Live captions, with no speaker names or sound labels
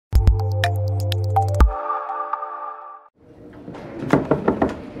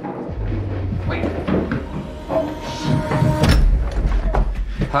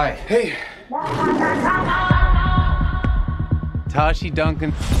Hi. Hey. Tashi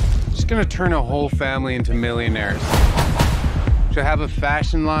Duncan. She's gonna turn a whole family into millionaires. She'll have a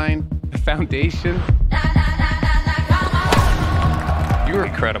fashion line, a foundation. You were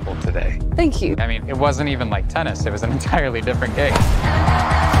incredible today. Thank you. I mean, it wasn't even like tennis. It was an entirely different game.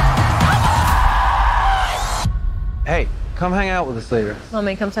 Hey, come hang out with us later. Want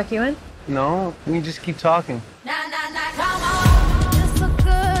me to come suck you in? No, we can just keep talking.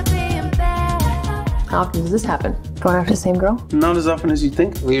 How often does this happen? Going after the same girl? Not as often as you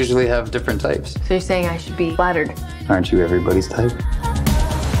think. We usually have different types. So you're saying I should be flattered? Aren't you everybody's type?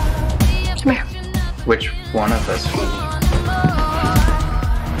 Come here. Which one of us?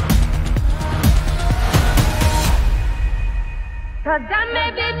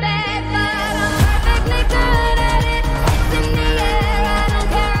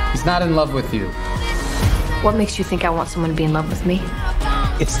 He's not in love with you. What makes you think I want someone to be in love with me?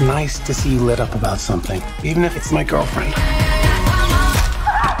 It's nice to see you lit up about something, even if it's my girlfriend.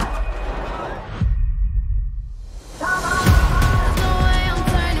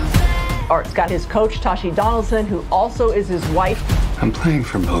 Art's got his coach, Tashi Donaldson, who also is his wife. I'm playing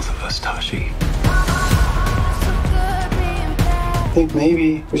for both of us, Tashi. I think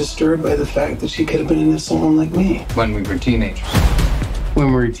maybe we're disturbed by the fact that she could have been into someone like me. When we were teenagers. When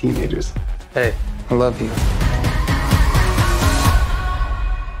we were teenagers. Hey, I love you.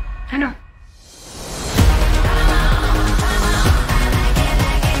 I know.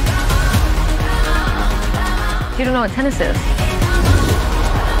 You don't know what tennis is.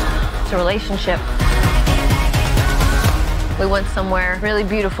 It's a relationship. We went somewhere really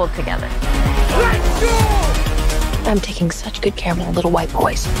beautiful together. Let's go! I'm taking such good care of my little white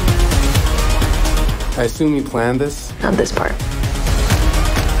boys. I assume you planned this? Not this part.